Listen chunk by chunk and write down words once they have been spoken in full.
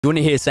You want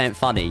to hear something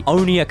funny?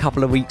 Only a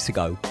couple of weeks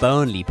ago,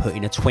 Burnley put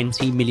in a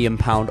 £20 million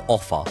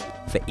offer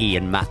for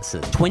Ian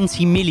Maatsen.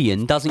 20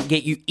 million doesn't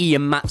get you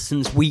Ian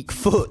Maatsen's weak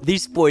foot.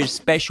 This boy is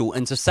special,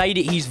 and to say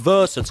that he's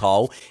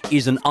versatile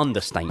is an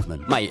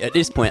understatement. Mate, at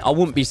this point, I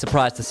wouldn't be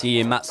surprised to see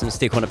Ian Maatsen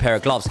stick on a pair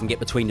of gloves and get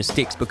between the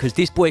sticks, because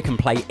this boy can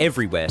play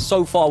everywhere.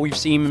 So far, we've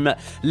seen him at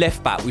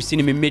left back, we've seen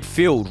him in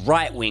midfield,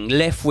 right wing,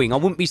 left wing. I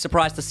wouldn't be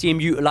surprised to see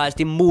him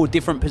utilised in more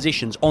different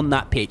positions on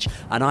that pitch,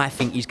 and I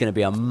think he's going to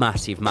be a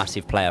massive,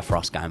 massive player for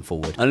us going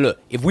forward. And look,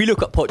 if we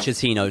look at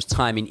Pochettino's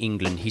time in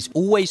England, he's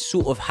always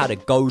sort of had a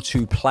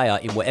go-to player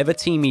in whatever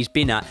team he's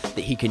been at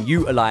that he can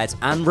utilise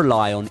and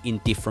rely on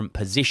in different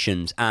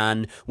positions.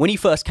 And when he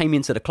first came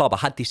into the club, I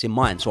had this in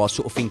mind. So I was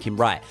sort of thinking,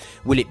 right,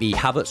 will it be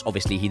Havertz?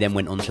 Obviously, he then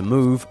went on to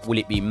move. Will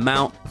it be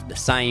Mount? The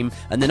same.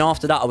 And then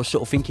after that, I was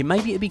sort of thinking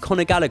maybe it'd be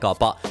Conor Gallagher.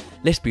 But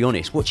let's be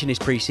honest, watching his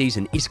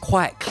pre-season is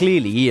quite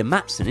clearly Ian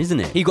Maatsen, isn't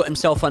it? He got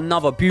himself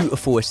another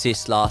beautiful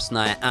assist last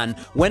night. And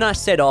when I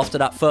said after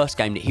that first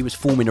game that he was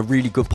forming a really good